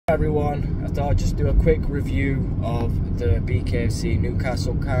Everyone, I thought I'd just do a quick review of the BKFC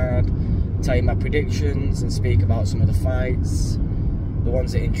Newcastle card, tell you my predictions and speak about some of the fights, the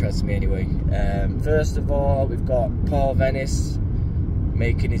ones that interest me anyway. First of all, we've got Venis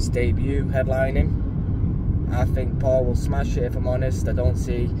making his debut, headlining. I think Paul will smash it, if I'm honest. I don't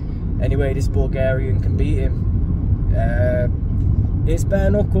see any way this Bulgarian can beat him. It's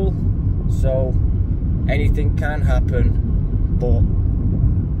bare knuckle, so anything can happen, but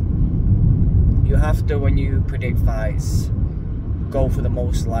you have to, when you predict fights, go for the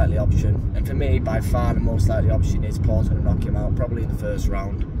most likely option. And for me, by far, the most likely option is Paul's going to knock him out, probably in the first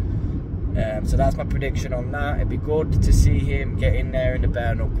round. So that's my prediction on that. It'd be good to see him get in there in the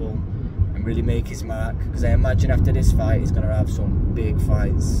bare knuckle and really make his mark, because I imagine after this fight, he's going to have some big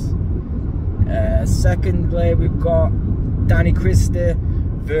fights. Secondly, we've got Christie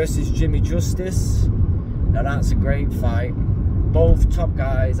versus Jimmy Justice. Now that's a great fight. Both top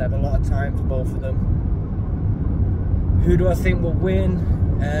guys. I have a lot of time for both of them. Who do I think will win?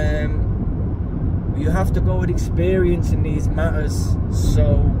 You have to go with experience in these matters.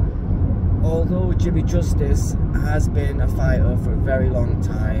 So, although Jimmy Justice has been a fighter for a very long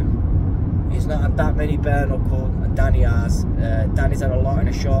time, he's not had that many bare knuckle, and Danny has. Danny's had a lot in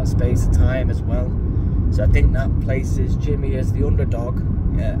a short space of time as well. So I think that places Jimmy as the underdog.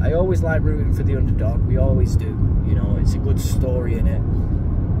 I always like rooting for the underdog. We always do. You know, it's a good story in it.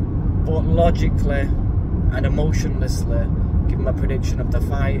 But logically and emotionlessly, given my prediction of the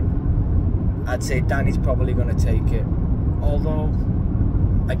fight, I'd say Danny's probably going to take it. Although,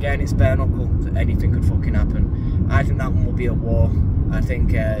 again, it's bare knuckle, so anything could fucking happen. I think that one will be a war. I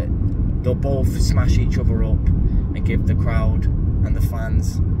think they'll both smash each other up and give the crowd and the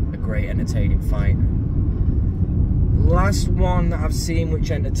fans a great entertaining fight. Last one that I've seen which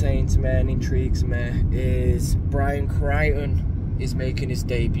entertains me and intrigues me is Creighton is making his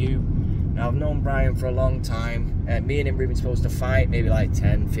debut. Now, I've known Brian for a long time. Me and him were even supposed to fight maybe like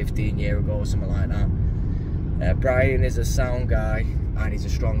 10, 15 years ago or something like that. Brian is a sound guy and he's a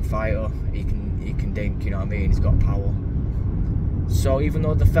strong fighter. He can dink, you know what I mean? He's got power. So even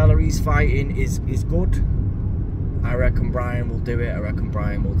though the fella he's fighting is good, I reckon Brian will do it. I reckon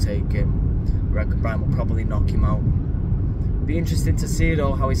Brian will take it. I reckon Brian will probably knock him out. Be interested to see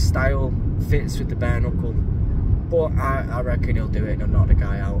though how his style fits with the bare knuckle, but I reckon he'll do it and he'll knock the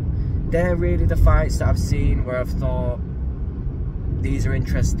guy out. They're really the fights that I've seen where I've thought these are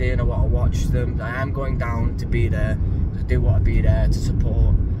interesting, I want to watch them. I am going down to be there, I do want to be there to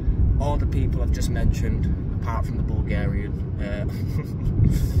support all the people I've just mentioned, apart from the Bulgarian.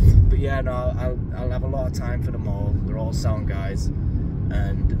 But yeah, no, I'll have a lot of time for them all. They're all sound guys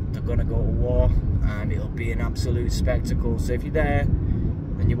and they're gonna go to war, and it'll be an absolute spectacle. So if you're there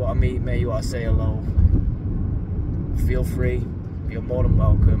and you want to meet me, you want to say hello, feel free, you're more than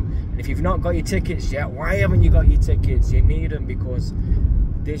welcome. And if you've not got your tickets yet, why haven't you got your tickets? You need them, because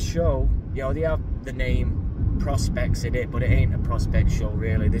this show, you know, they have the name prospects in it, but it ain't a prospect show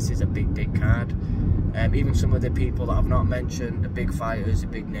really. This is a big card. Even some of the people that I've not mentioned, the big fighters, the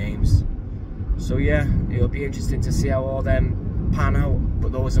big names. So yeah, it'll be interesting to see how all them pan out,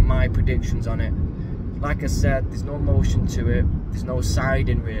 but those are my predictions on it. Like I said, there's no emotion to it, there's no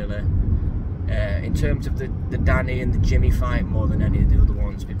siding really, in terms of the Danny and the Jimmy fight more than any of the other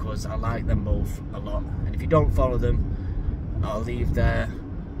ones, because I like them both a lot. And if you don't follow them, I'll leave their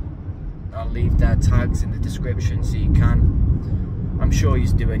tags in the description so you can. I'm sure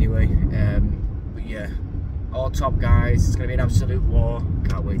you do anyway. But yeah, all top guys, it's going to be an absolute war.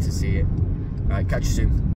 Can't wait to see it. Alright, catch you soon.